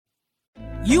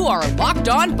You are Locked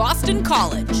On Boston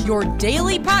College, your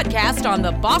daily podcast on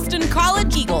the Boston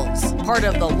College Eagles, part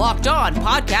of the Locked On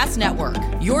Podcast Network,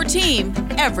 your team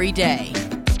every day.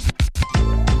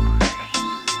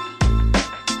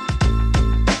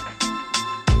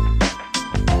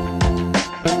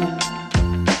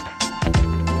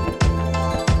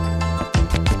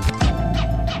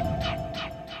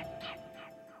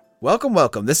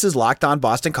 Welcome. This is Locked On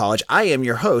Boston College. I am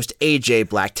your host, AJ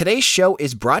Black. Today's show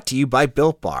is brought to you by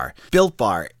Built Bar. Built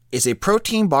Bar is a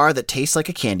protein bar that tastes like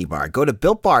a candy bar. Go to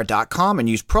BuiltBar.com and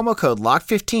use promo code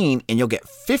LOCK15 and you'll get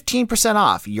 15%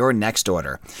 off your next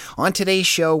order. On today's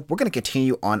show, we're going to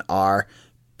continue on our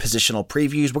positional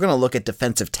previews. We're going to look at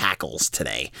defensive tackles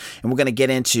today, and we're going to get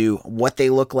into what they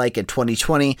look like in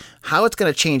 2020, how it's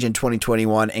going to change in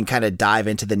 2021, and kind of dive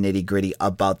into the nitty-gritty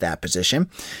about that position.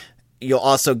 You'll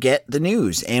also get the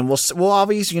news, and we'll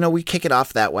always, we kick it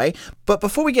off that way. But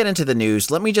before we get into the news,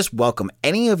 let me just welcome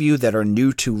any of you that are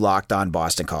new to Locked On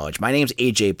Boston College. My name's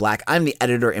AJ Black. I'm the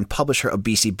editor and publisher of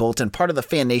BC Bulletin, part of the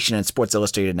Fan Nation and Sports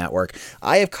Illustrated Network.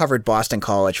 I have covered Boston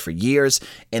College for years,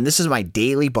 and this is my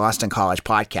daily Boston College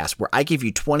podcast where I give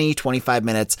you 20-25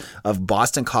 minutes of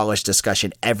Boston College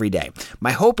discussion every day.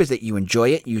 My hope is that you enjoy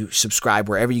it, you subscribe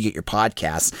wherever you get your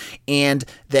podcasts, and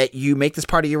that you make this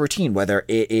part of your routine, whether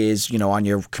it is on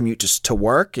your commute to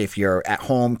work, if you're at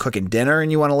home cooking dinner and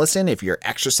you want to listen, if you're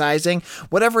exercising,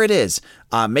 whatever it is,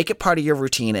 make it part of your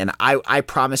routine. And I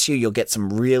promise you'll get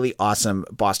some really awesome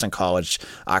Boston College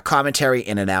commentary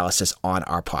and analysis on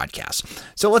our podcast.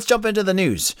 So let's jump into the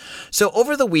news. So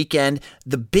over the weekend,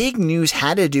 the big news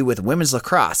had to do with women's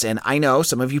lacrosse. And I know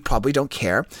some of you probably don't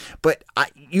care, but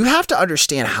you have to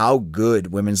understand how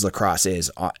good women's lacrosse is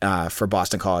for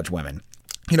Boston College women.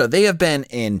 They have been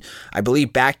in, I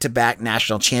believe, back-to-back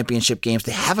national championship games.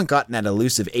 They haven't gotten that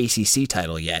elusive ACC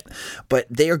title yet, but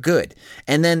they are good.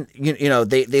 And then,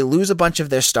 they lose a bunch of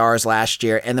their stars last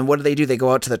year, and then what do? They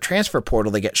go out to the transfer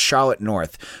portal. They get Charlotte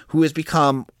North, who has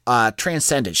become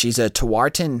transcendent. She's a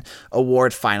Tewaaraton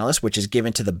Award finalist, which is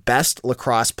given to the best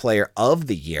lacrosse player of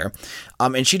the year,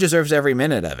 and she deserves every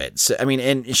minute of it. So,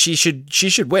 and she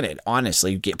should win it,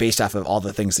 honestly, based off of all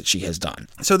the things that she has done.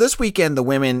 So this weekend, the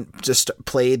women just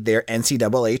played their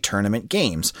NCAA tournament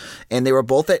games, and they were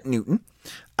both at Newton.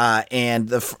 And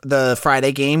the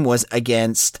Friday game was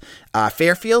against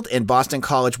Fairfield, and Boston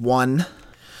College won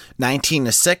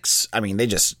 19-6. They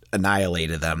just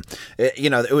annihilated them.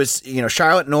 It was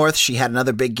Charlotte North. She had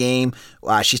another big game.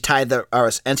 She's tied the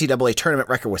NCAA tournament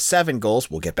record with 7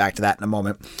 goals. We'll get back to that in a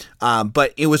moment.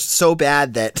 But it was so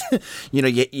bad that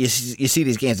you see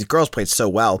these games. The girls played so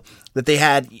well that they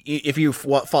had. If you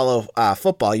follow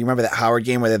football, you remember that Howard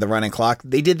game where they had the running clock.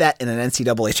 They did that in an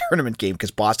NCAA tournament game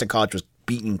because Boston College was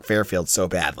beating Fairfield so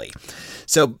badly.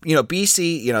 So,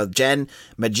 BC, Jen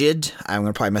Majid, I'm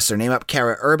going to probably mess their name up,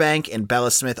 Kara Urbank, and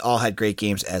Bella Smith all had great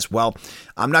games as well.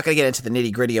 I'm not going to get into the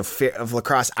nitty-gritty of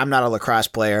lacrosse. I'm not a lacrosse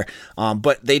player,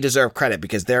 but they deserve credit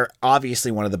because they're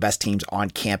obviously one of the best teams on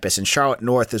campus, and Charlotte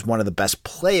North is one of the best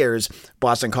players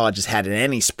Boston College has had in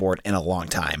any sport in a long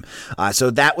time. So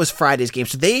that was Friday's game.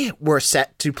 So they were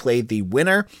set to play the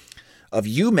winner of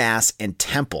UMass and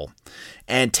Temple.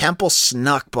 And Temple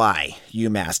snuck by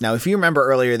UMass. Now, if you remember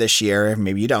earlier this year,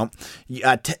 maybe you don't,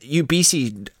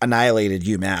 BC annihilated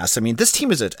UMass. This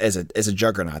team is a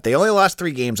juggernaut. They only lost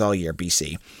 3 games all year,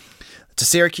 BC. To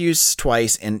Syracuse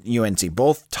twice and UNC,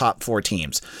 both top 4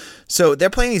 teams. So they're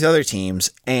playing these other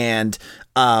teams, and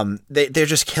they're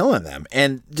just killing them.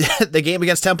 And the game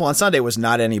against Temple on Sunday was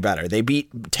not any better. They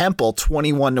beat Temple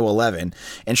 21-11,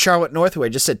 and Charlotte North, who I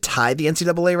just said tied the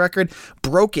NCAA record,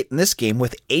 broke it in this game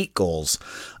with 8 goals.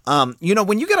 When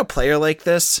you get a player like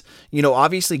this,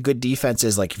 obviously good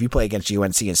defenses, like if you play against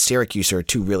UNC and Syracuse are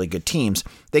 2 really good teams,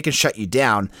 they can shut you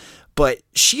down. But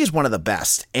she is one of the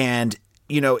best, and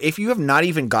if you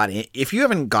haven't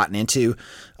gotten into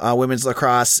women's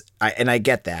lacrosse, and I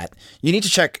get that, you need to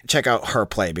check out her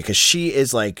play because she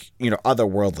is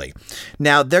otherworldly.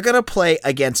 Now they're going to play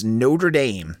against Notre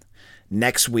Dame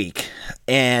next week,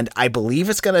 and I believe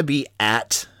it's going to be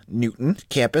at Newton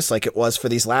campus like it was for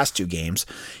these last 2 games,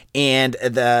 and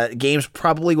the games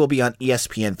probably will be on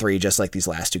ESPN3 just like these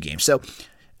last 2 games. So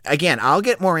again, I'll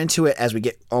get more into it as we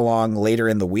get along later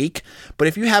in the week, but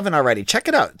if you haven't already, check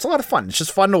it out. It's a lot of fun. It's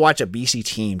just fun to watch a BC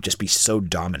team just be so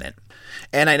dominant.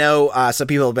 And I know some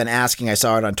people have been asking, I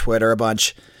saw it on Twitter a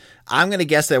bunch, I'm going to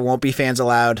guess there won't be fans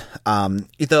allowed.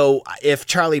 Though if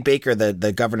Charlie Baker,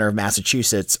 the governor of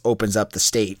Massachusetts, opens up the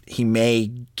state, we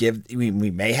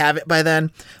may have it by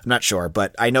then. I'm not sure,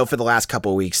 but I know for the last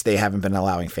couple of weeks, they haven't been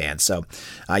allowing fans. So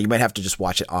you might have to just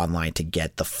watch it online to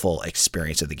get the full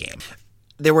experience of the game.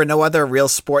 there were no other real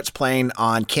sports playing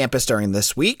on campus during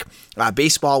this week.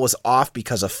 Baseball was off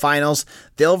because of finals.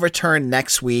 They'll return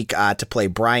next week to play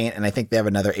Bryant, and I think they have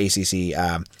another ACC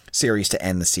series to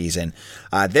end the season.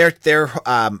 Their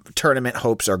tournament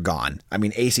hopes are gone. I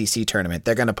mean, ACC tournament,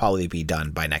 they're going to probably be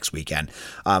done by next weekend.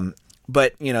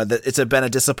 But, it's been a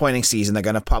disappointing season. They're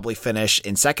going to probably finish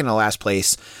in second to last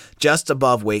place, just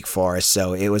above Wake Forest.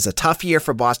 So it was a tough year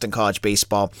for Boston College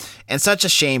baseball, and such a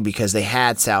shame because they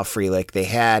had Sal Frelick, they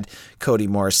had Cody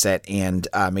Morissette and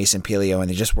Mason Pelio, and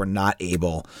they just were not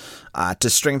able to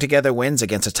string together wins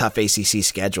against a tough ACC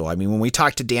schedule. I mean, when we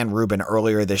talked to Dan Rubin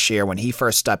earlier this year, when he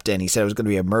first stepped in, he said it was going to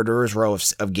be a murderer's row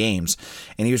of games.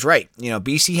 And he was right.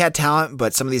 BC had talent,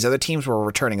 but some of these other teams were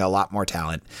returning a lot more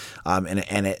talent.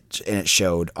 And it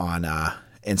showed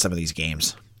in some of these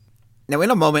games. Now, in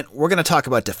a moment, we're going to talk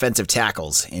about defensive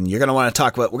tackles, and we're going to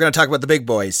talk about the big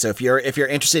boys. So if you're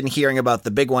interested in hearing about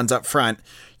the big ones up front,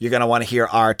 you're going to want to hear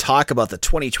our talk about the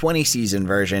 2020 season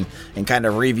version and kind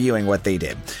of reviewing what they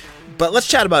did. But let's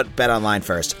chat about BetOnline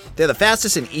first. They're the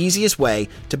fastest and easiest way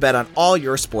to bet on all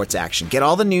your sports action. Get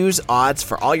all the news, odds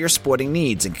for all your sporting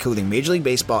needs, including Major League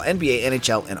Baseball, NBA,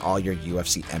 NHL, and all your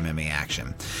UFC MMA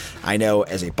action. I know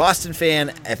as a Boston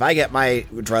fan, if I get my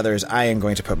druthers, I am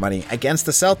going to put money against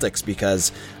the Celtics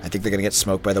because I think they're going to get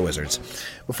smoked by the Wizards.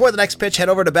 Before the next pitch, head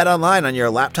over to BetOnline on your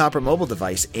laptop or mobile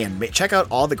device and check out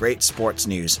all the great sports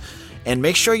news. And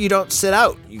make sure you don't sit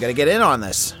out. You got to get in on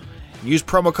this. Use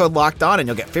promo code LOCKEDON and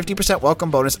you'll get 50%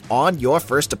 welcome bonus on your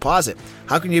first deposit.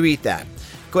 How can you beat that?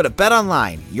 Go to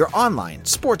BetOnline, your online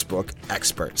sportsbook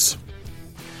experts.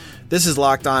 This is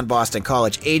Locked On Boston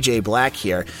College. AJ Black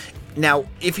here. Now,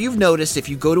 if you've noticed, if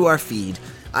you go to our feed,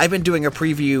 I've been doing a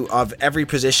preview of every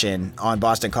position on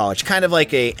Boston College, kind of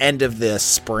like a end of the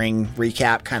spring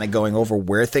recap, kind of going over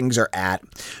where things are at,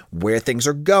 where things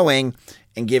are going,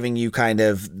 and giving you kind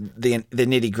of the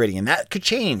nitty gritty. And that could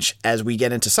change as we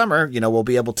get into summer. We'll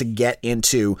be able to get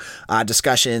into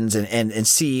discussions and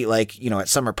see, at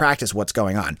summer practice, what's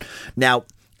going on. Now,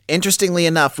 interestingly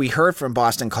enough, we heard from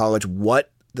Boston College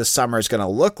what the summer is going to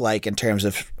look like in terms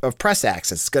of press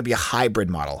access. It's going to be a hybrid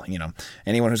model.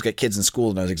 Anyone who's got kids in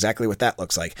school knows exactly what that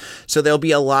looks like. So there'll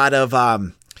be a lot of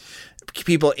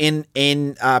people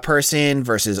in person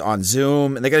versus on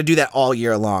Zoom, and they're going to do that all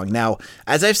year long. Now,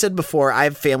 as I've said before, I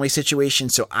have family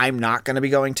situations, so I'm not going to be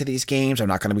going to these games. I'm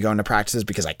not going to be going to practices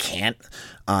because I can't,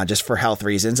 just for health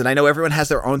reasons. And I know everyone has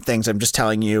their own things. I'm just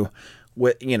telling you,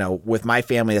 with my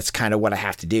family, that's kind of what I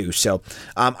have to do. So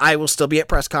I will still be at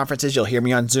press conferences. You'll hear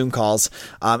me on Zoom calls,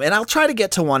 and I'll try to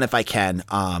get to one if I can.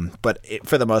 But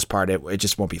for the most part, it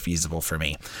just won't be feasible for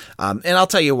me. And I'll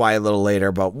tell you why a little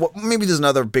later, but maybe there's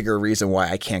another bigger reason why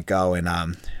I can't go, and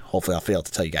hopefully I'll be able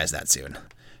to tell you guys that soon.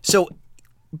 So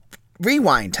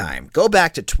rewind time. Go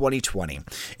back to 2020,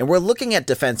 and we're looking at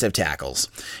defensive tackles.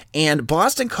 And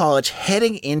Boston College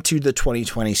heading into the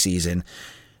 2020 season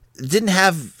didn't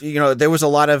have, there was a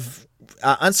lot of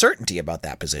uncertainty about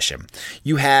that position.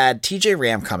 You had TJ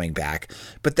Ram coming back,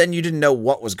 but then you didn't know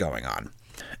what was going on.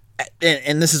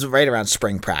 And this is right around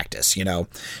spring practice,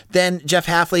 Then Jeff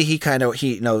Hafley,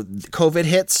 COVID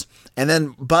hits, and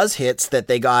then buzz hits that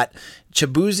they got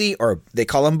Chibuzi, or they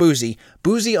call him Boozy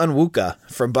Onwuka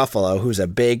from Buffalo, who's a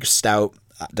big, stout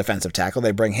defensive tackle.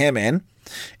 They bring him in.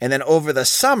 And then over the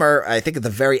summer, I think at the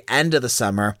very end of the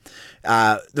summer,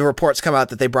 the reports come out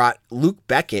that they brought Luke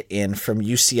Beckett in from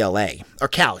UCLA, or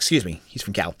Cal, excuse me. He's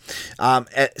from Cal.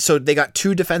 So they got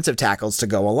two defensive tackles to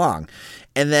go along.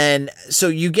 And then, so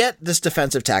you get this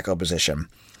defensive tackle position,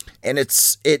 and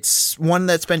it's one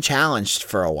that's been challenged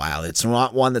for a while. It's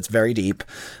not one that's very deep,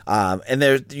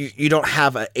 and you don't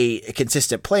have a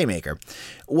consistent playmaker.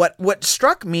 What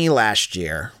struck me last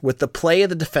year with the play of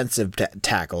the defensive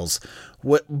tackles,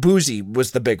 Boozy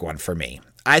was the big one for me.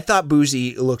 I thought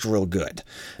Boozy looked real good.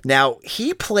 Now,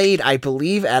 he played, I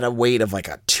believe, at a weight of like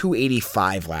a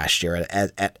 285 last year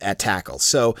at tackle.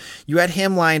 So you had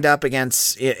him lined up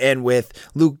against, and with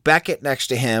Luke Beckett next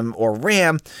to him, or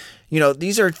Ram,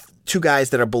 these are two guys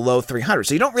that are below 300.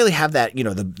 So you don't really have that,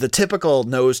 the typical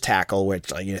nose tackle, which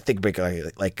think big,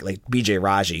 like BJ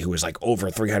Raji, who was like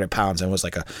over 300 pounds and was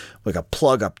like a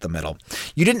plug up the middle.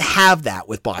 You didn't have that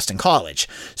with Boston College.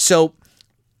 So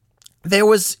there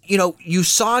was, you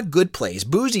saw good plays.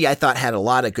 Boozy, I thought, had a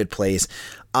lot of good plays,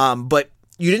 but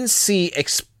you didn't see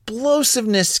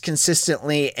explosiveness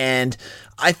consistently, and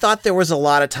I thought there was a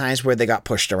lot of times where they got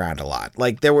pushed around a lot.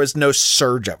 Like, there was no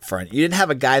surge up front. You didn't have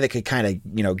a guy that could kind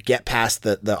of, get past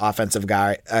the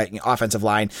offensive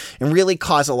line and really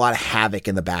cause a lot of havoc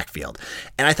in the backfield.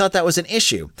 And I thought that was an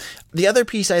issue. The other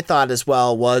piece I thought as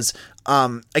well was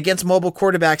against mobile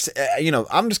quarterbacks,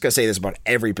 I'm just going to say this about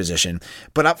every position,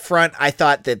 but up front, I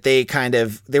thought that they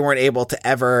weren't able to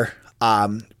ever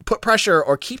put pressure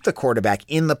or keep the quarterback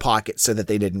in the pocket so that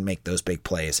they didn't make those big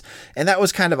plays. And that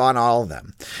was kind of on all of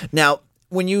them. Now,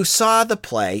 when you saw the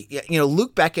play,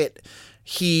 Luke Beckett,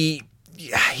 he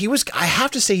was, I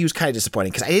have to say he was kind of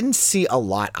disappointing because I didn't see a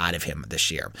lot out of him this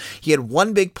year. He had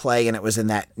one big play, and it was in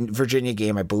that Virginia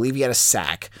game. I believe he had a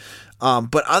sack.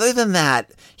 But other than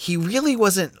that, he really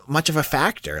wasn't much of a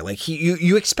factor. Like,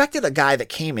 you expected a guy that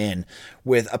came in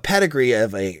with a pedigree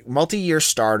of a multi-year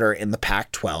starter in the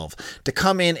Pac-12 to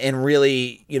come in and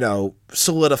really,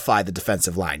 solidify the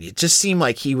defensive line. It just seemed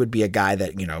like he would be a guy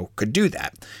that, could do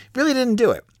that. Really didn't do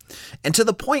it. And to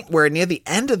the point where near the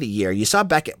end of the year, you saw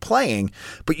Beckett playing,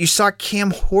 but you saw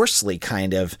Cam Horsley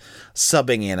kind of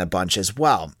subbing in a bunch as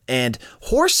well. And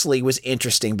Horsley was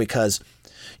interesting because,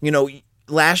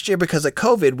 last year, because of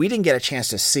COVID, we didn't get a chance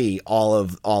to see all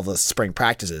the spring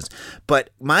practices.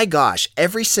 But my gosh,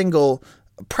 every single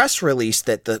press release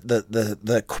that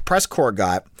the press corps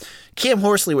got, Cam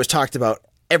Horsley was talked about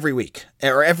every week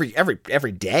or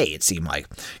every day. It seemed like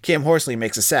Cam Horsley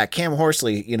makes a sack, Cam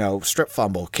Horsley, strip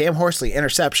fumble, Cam Horsley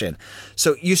interception.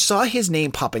 So you saw his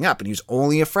name popping up, and he was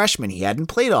only a freshman. He hadn't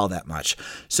played all that much.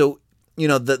 So,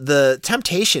 the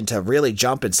temptation to really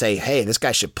jump and say, hey, this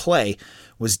guy should play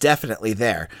was definitely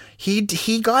there.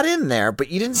 He got in there, but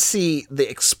you didn't see the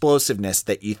explosiveness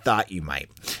that you thought you might.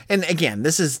 And again,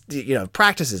 this is,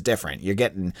 practice is different. You're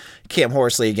getting Cam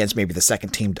Horsley against maybe the second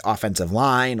team offensive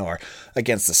line or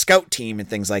against the scout team and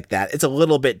things like that. It's a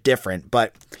little bit different,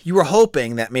 but you were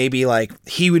hoping that maybe like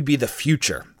he would be the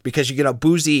future. Because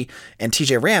Boozy and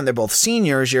TJ Ram, they're both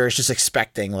seniors. You're just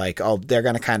expecting they're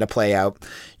going to kind of play out.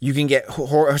 You can get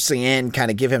Horsley in, kind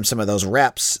of give him some of those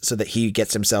reps so that he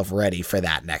gets himself ready for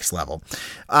that next level.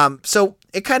 So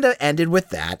it kind of ended with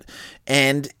that.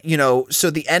 And, so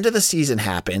the end of the season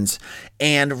happens.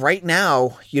 And right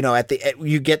now, you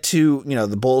get to,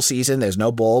 the bowl season. There's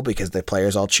no bowl because the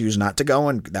players all choose not to go.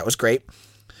 And that was great.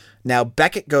 Now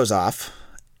Beckett goes off.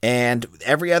 And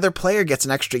every other player gets an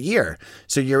extra year.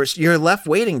 So you're left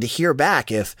waiting to hear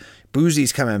back if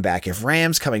Boozy's coming back, if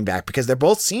Ram's coming back, because they're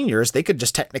both seniors. They could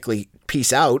just technically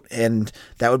peace out, and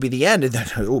that would be the end. And then,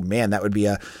 oh man, that would be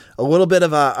a little bit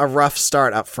of a rough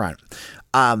start up front.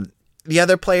 The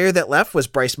other player that left was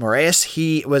Bryce Moraes.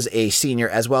 He was a senior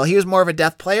as well. He was more of a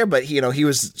depth player, but he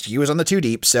was on the two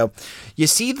deep. So you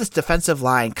see this defensive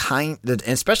line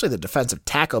especially the defensive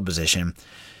tackle position,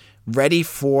 ready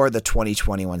for the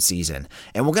 2021 season.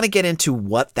 And we're going to get into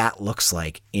what that looks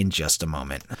like in just a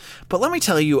moment. But let me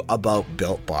tell you about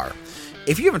Built Bar.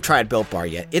 If you haven't tried Built Bar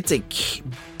yet, it's a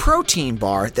protein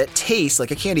bar that tastes like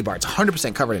a candy bar. It's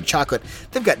 100% covered in chocolate.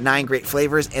 They've got 9 great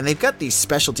flavors, and they've got these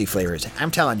specialty flavors.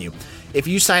 I'm telling you, if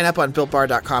you sign up on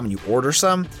BuiltBar.com and you order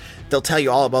some, they'll tell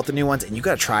you all about the new ones, and you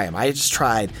got to try them. I just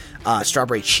tried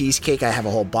strawberry cheesecake. I have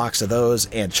a whole box of those,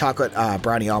 and chocolate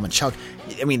brownie almond chocolate.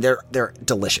 I mean, they're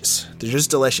delicious. They're just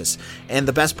delicious. And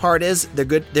the best part is they're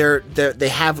good. They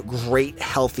have great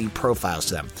healthy profiles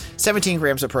to them. 17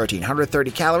 grams of protein,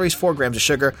 130 calories, 4 grams of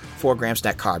sugar, 4 grams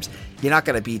net carbs. You're not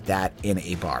going to beat that in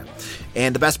a bar.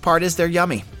 And the best part is they're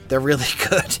yummy. They're really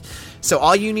good. So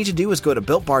all you need to do is go to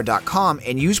BuiltBar.com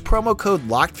and use promo code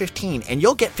LOCKED15, and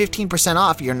you'll get 15%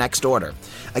 off your next order.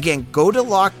 Again, go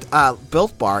to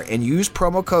Built Bar and use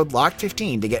promo code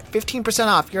LOCKED15 to get 15%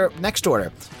 off your next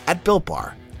order at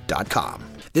BuiltBar.com.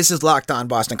 This is Locked On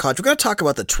Boston College. We're going to talk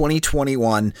about the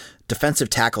 2021 defensive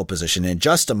tackle position in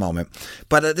just a moment,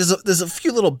 but there's a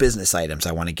few little business items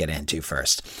I want to get into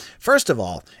first. First of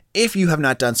all, if you have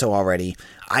not done so already,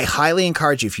 I highly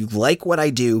encourage you, if you like what I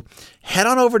do, head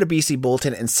on over to BC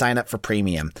Bulletin and sign up for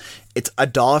premium. It's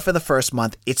 $1 for the first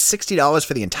month. It's $60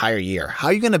 for the entire year. How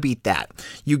are you going to beat that?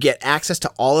 You get access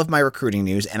to all of my recruiting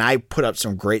news, and I put up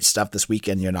some great stuff this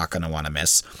weekend you're not going to want to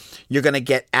miss. You're going to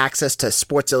get access to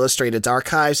Sports Illustrated's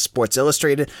archives, Sports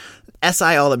Illustrated,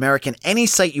 SI All-American, any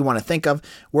site you want to think of.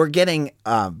 We're getting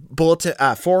bulletin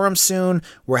forums soon.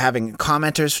 We're having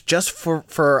commenters just for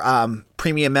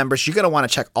premium members. You're going to want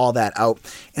to check all that out.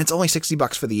 And it's only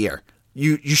 $60 for the year.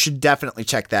 You should definitely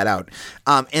check that out.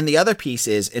 And the other piece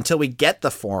is, until we get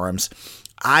the forums,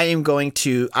 I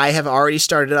have already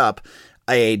started up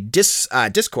a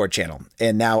Discord channel.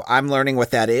 And now I'm learning what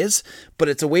that is, but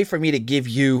it's a way for me to give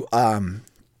you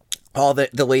all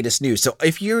the latest news. So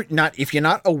if you're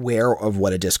not aware of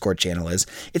what a Discord channel is,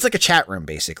 it's like a chat room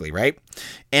basically, right?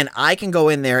 And I can go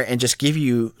in there and just give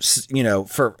you,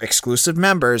 for exclusive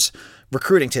members,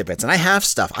 recruiting tidbits. And I have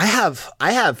stuff. I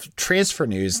have transfer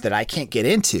news that I can't get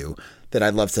into that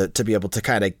I'd love to be able to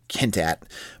kind of hint at,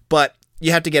 but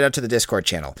you have to get onto the Discord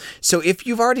channel. So if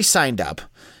you've already signed up,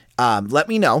 let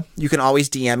me know. You can always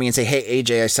DM me and say, "Hey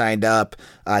AJ, I signed up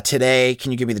today.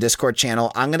 Can you give me the Discord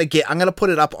channel?" I'm gonna put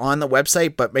it up on the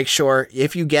website, but make sure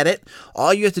if you get it,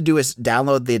 all you have to do is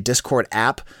download the Discord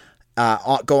app.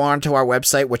 Go on to our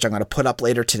website, which I'm gonna put up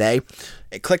later today.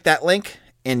 Click that link,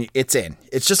 and it's in.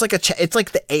 It's just like it's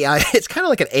like the AI. It's kind of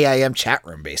like an AIM chat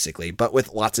room basically, but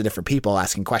with lots of different people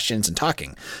asking questions and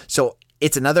talking. So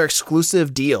it's another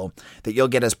exclusive deal that you'll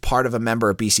get as part of a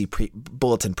member of BC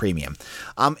Bulletin Premium.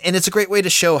 And it's a great way to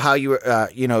show how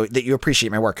that you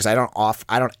appreciate my work, because I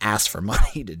don't ask for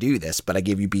money to do this, but I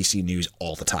give you BC news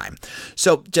all the time.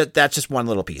 So that's just one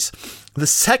little piece. The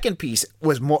second piece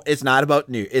it's not about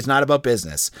news. It's not about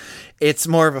business. It's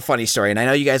more of a funny story. And I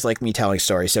know you guys like me telling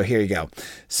stories, so here you go.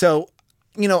 So,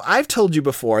 I've told you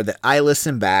before that I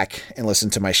listen back and listen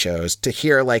to my shows to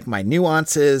hear like my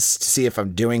nuances, to see if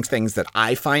I'm doing things that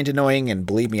I find annoying. And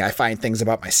believe me, I find things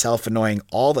about myself annoying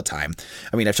all the time.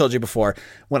 I mean, I've told you before,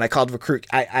 when I called recruit,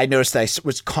 I noticed that I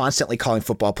was constantly calling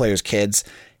football players kids.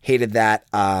 Hated that.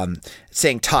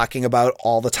 Talking about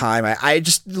all the time. I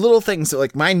just little things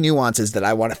like my nuances that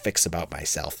I want to fix about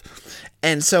myself.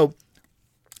 And so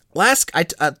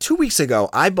 2 weeks ago,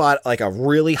 I bought like a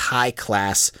really high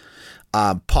class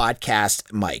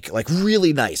podcast mic, like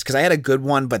really nice, because I had a good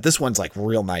one, but this one's like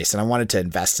real nice, and I wanted to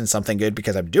invest in something good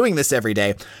because I'm doing this every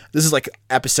day. This is like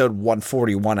episode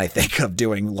 141, I think, of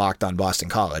doing Locked On Boston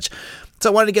College. So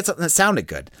I wanted to get something that sounded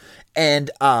good, and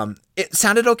it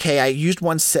sounded okay. I used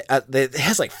one that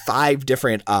has like 5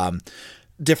 different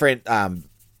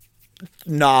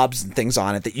knobs and things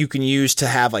on it that you can use to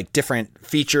have like different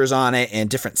features on it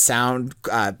and different sound,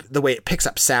 the way it picks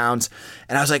up sounds.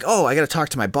 And I was like, I got to talk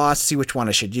to my boss to see which one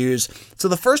I should use. So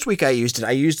the first week I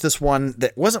used this one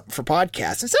that wasn't for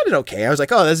podcasts. It sounded okay. I was like,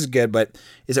 this is good, but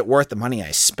is it worth the money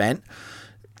I spent?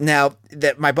 Now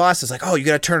that my boss is like, you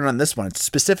got to turn it on this one. It's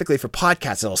specifically for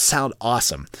podcasts. It'll sound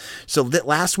awesome. So that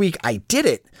last week I did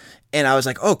it, and I was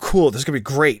like, cool, this is going to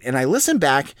be great. And I listened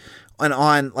back, and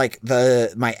on like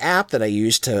my app that I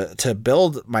use to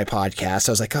build my podcast,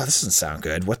 I was like, this doesn't sound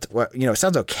good. What it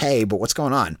sounds okay, but what's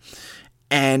going on?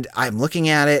 And I'm looking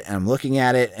at it, and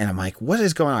I'm like, what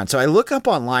is going on? So I look up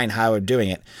online how I'm doing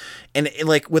it. And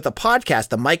like with a podcast,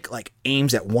 the mic like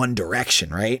aims at one direction,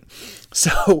 right?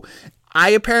 So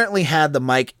I apparently had the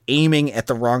mic aiming at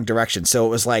the wrong direction. So it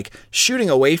was like shooting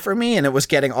away from me, and it was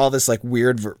getting all this like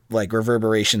weird like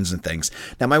reverberations and things.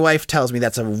 Now my wife tells me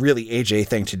that's a really AJ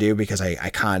thing to do, because I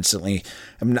constantly,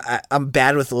 I'm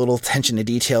bad with the little attention to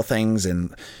detail things,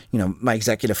 and my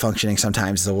executive functioning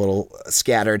sometimes is a little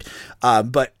scattered.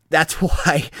 But that's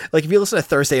why, like, if you listen to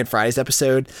Thursday and Friday's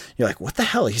episode, you're like, what the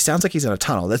hell? He sounds like he's in a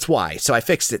tunnel. That's why. So I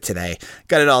fixed it today,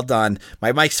 got it all done.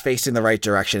 My mic's facing the right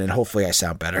direction, and hopefully I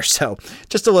sound better. So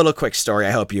just a little quick story.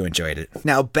 I hope you enjoyed it.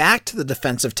 Now back to the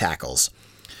defensive tackles.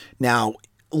 Now,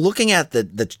 looking at the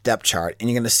depth chart, and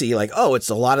you're going to see like, it's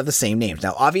a lot of the same names.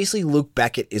 Now, obviously Luke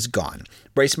Beckett is gone.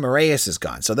 Bryce Moraes is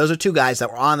gone. So those are 2 guys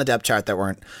that were on the depth chart that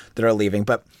are leaving.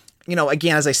 But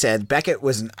again, as I said, Beckett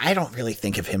I don't really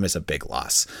think of him as a big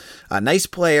loss. A nice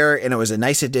player, and it was a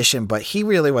nice addition, but he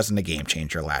really wasn't a game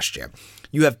changer last year.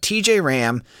 You have TJ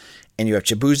Ram, and you have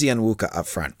Chibuzi Onwuka up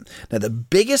front. Now, the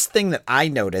biggest thing that I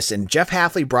noticed, and Jeff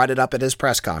Hafley brought it up at his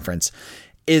press conference,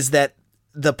 is that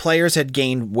the players had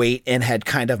gained weight and had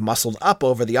kind of muscled up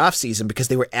over the offseason because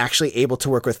they were actually able to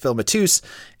work with Phil Matus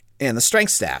and the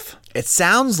strength staff. It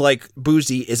sounds like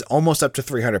Boozy is almost up to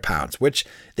 300 pounds, which,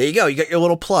 there you go. You got your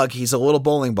little plug. He's a little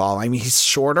bowling ball. I mean, he's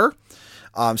shorter.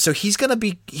 So he's going to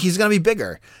be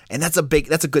bigger. And that's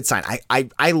a good sign.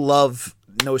 I love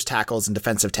nose tackles and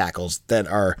defensive tackles that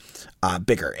are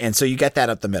bigger. And so you get that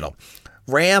up the middle.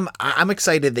 Ram, I'm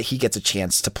excited that he gets a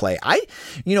chance to play.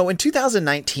 In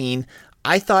 2019,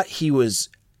 I thought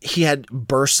he had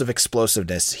bursts of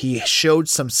explosiveness. He showed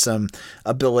some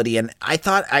ability, and I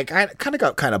thought I kind of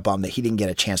got bummed that he didn't get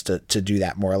a chance to do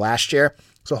that more last year.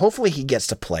 So hopefully he gets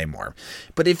to play more.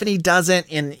 But if he doesn't,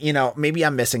 and maybe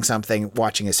I'm missing something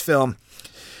watching his film,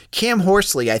 Cam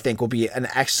Horsley, I think, will be an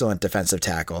excellent defensive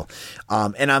tackle.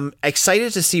 And I'm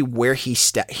excited to see where he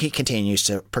continues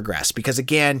to progress, because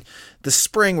again, the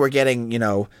spring we're getting,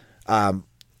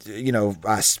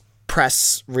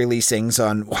 press releasings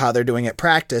on how they're doing at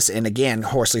practice. And again,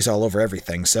 Horsley's all over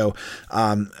everything. So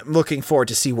I'm looking forward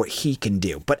to see what he can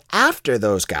do. But after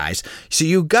those guys, so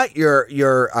you got your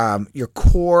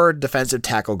core defensive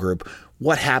tackle group.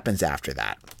 What happens after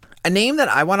that? A name that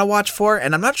I want to watch for,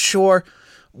 and I'm not sure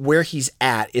where he's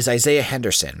at, is Isaiah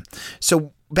Henderson.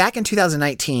 So back in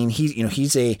 2019,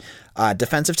 he's a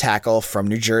defensive tackle from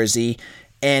New Jersey,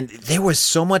 and there was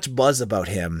so much buzz about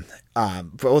him,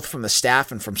 both from the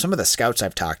staff and from some of the scouts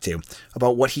I've talked to,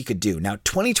 about what he could do. Now,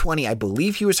 2020, I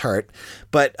believe he was hurt,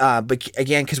 but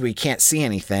again, because we can't see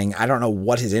anything, I don't know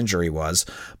what his injury was,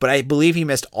 but I believe he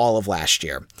missed all of last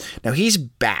year. Now, he's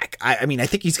back. I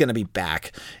think he's going to be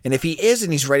back, and if he is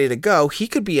and he's ready to go, he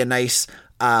could be a nice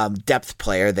depth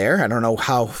player there. I don't know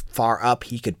how far up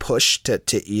he could push to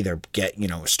either get,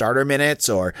 starter minutes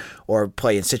or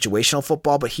play in situational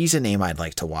football, but he's a name I'd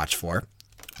like to watch for.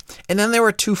 And then there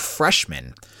were two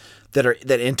freshmen that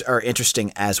are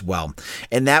interesting as well.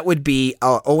 And that would be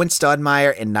Owen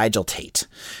Stodmeyer and Nigel Tate.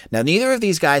 Now, neither of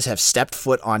these guys have stepped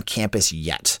foot on campus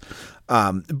yet.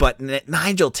 But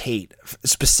Nigel Tate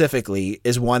specifically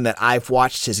is one that I've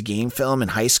watched his game film in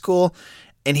high school,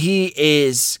 and he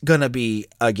is going to be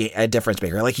a difference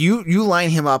maker. Like you line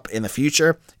him up in the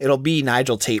future, it'll be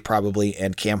Nigel Tate probably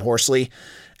and Cam Horsley.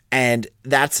 And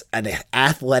that's an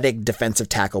athletic defensive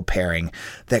tackle pairing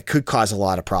that could cause a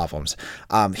lot of problems.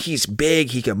 He's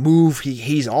big. He can move.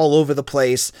 He's all over the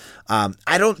place.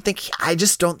 I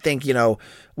just don't think,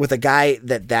 with a guy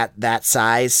that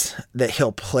size, that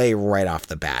he'll play right off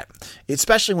the bat,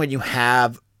 especially when you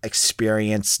have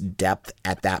experience, depth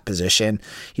at that position.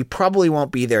 He probably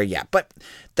won't be there yet, but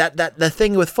that the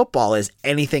thing with football is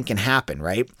anything can happen,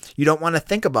 right? You don't want to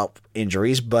think about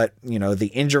injuries, but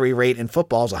the injury rate in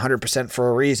football is 100% for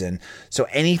a reason. So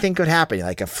anything could happen,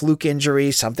 like a fluke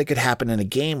injury, something could happen in a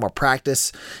game or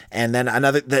practice, and then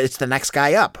it's the next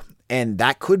guy up. And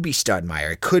that could be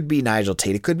Stodmeyer. It could be Nigel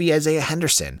Tate. It could be Isaiah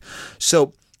Henderson.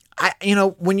 So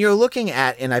when you're looking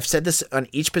at, and I've said this on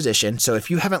each position, so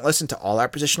if you haven't listened to all our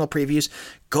positional previews,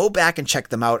 go back and check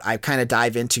them out. I kind of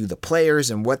dive into the players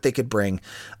and what they could bring.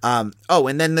 And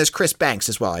then there's Chris Banks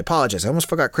as well. I apologize. I almost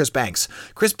forgot Chris Banks.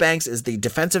 Chris Banks is the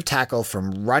defensive tackle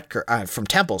from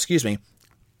Temple,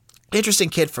 Interesting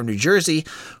kid from New Jersey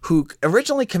who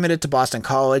originally committed to Boston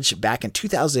College back in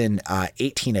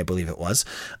 2018, I believe it was,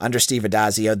 under Steve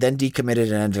Addazio, then decommitted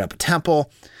and ended up at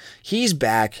Temple. He's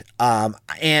back,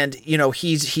 and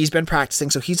he's been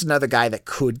practicing, so he's another guy that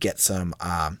could get some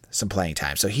playing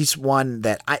time. So he's one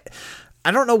that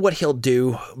I don't know what he'll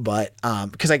do, but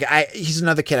because he's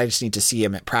another kid I just need to see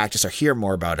him at practice or hear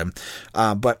more about him,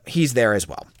 but he's there as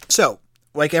well. So,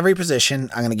 like every position,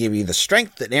 I'm going to give you the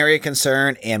strength, an area of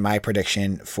concern, and my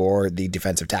prediction for the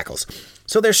defensive tackles.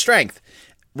 So their strength,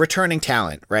 returning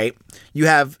talent, right? You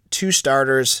have two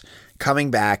starters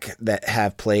coming back that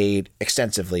have played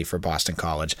extensively for Boston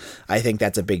College. I think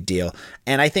that's a big deal.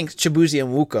 And I think Chibuzie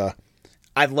Onwuka,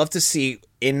 I'd love to see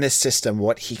in this system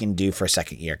what he can do for a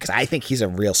second year, because I think he's a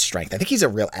real strength. I think he's a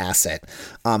real asset.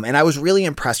 And I was really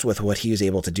impressed with what he was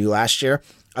able to do last year.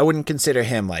 I wouldn't consider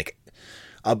him I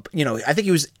think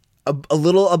he was a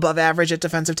little above average at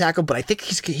defensive tackle, but I think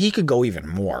he could go even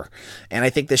more. And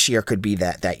I think this year could be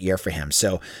that year for him.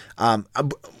 So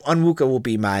Onwuka will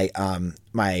be my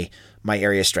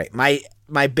area straight.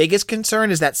 My biggest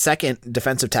concern is that second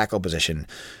defensive tackle position.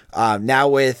 Now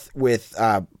with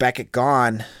Beckett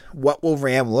gone, what will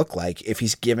Ram look like if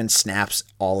he's given snaps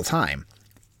all the time?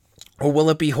 Or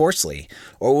will it be Horsley?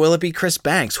 Or will it be Chris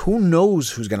Banks? Who knows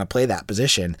who's going to play that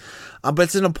position? But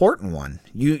it's an important one.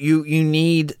 You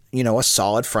need, a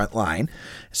solid front line.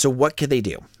 So what could they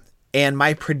do? And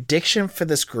my prediction for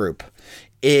this group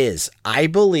is I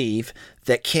believe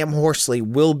that Cam Horsley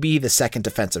will be the second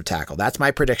defensive tackle. That's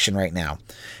my prediction right now.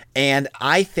 And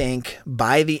I think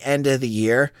by the end of the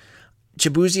year,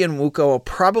 Chibuzie Onwuka will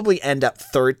probably end up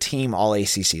third team All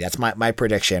ACC. That's my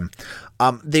prediction.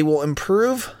 They will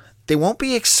improve. They won't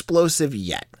be explosive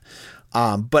yet,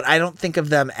 but I don't think of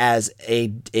them as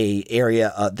a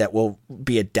area that will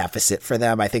be a deficit for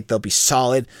them. I think they'll be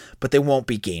solid, but they won't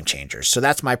be game changers. So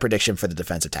that's my prediction for the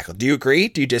defensive tackle. Do you agree?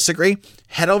 Do you disagree?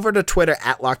 Head over to Twitter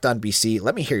at LockedOnBC.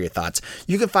 Let me hear your thoughts.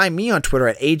 You can find me on Twitter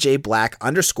at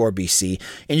AJBlack_BC,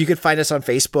 and you can find us on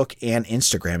Facebook and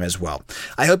Instagram as well.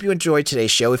 I hope you enjoyed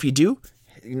today's show. If you do,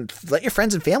 let your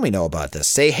friends and family know about this.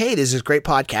 Say, hey, this is a great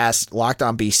podcast, Locked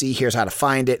On BC. Here's how to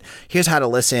find it. Here's how to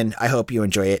listen. I hope you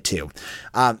enjoy it too.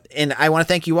 And I want to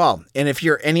thank you all. And if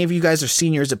any of you guys are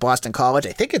seniors at Boston College,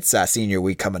 I think it's senior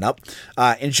week coming up.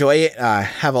 Enjoy it.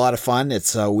 Have a lot of fun.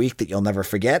 It's a week that you'll never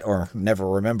forget or never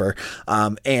remember.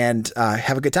 And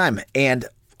have a good time. And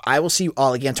I will see you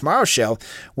all again tomorrow's show,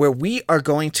 where we're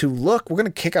going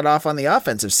to kick it off on the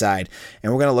offensive side,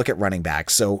 and we're going to look at running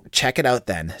backs. So check it out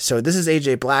then. So this is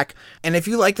AJ Black. And if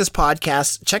you like this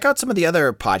podcast, check out some of the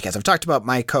other podcasts. I've talked about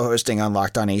my co-hosting on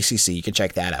Locked On ACC. You can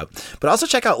check that out. But also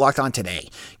check out Locked On Today.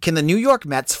 Can the New York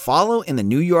Mets follow in the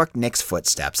New York Knicks'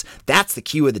 footsteps? That's the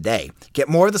cue of the day. Get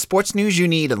more of the sports news you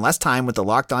need in less time with the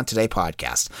Locked On Today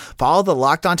podcast. Follow the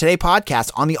Locked On Today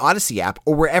podcast on the Odyssey app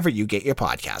or wherever you get your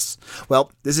podcasts.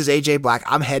 Well, this is AJ Black.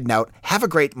 I'm heading out. Have a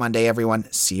great Monday,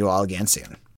 everyone. See you all again soon.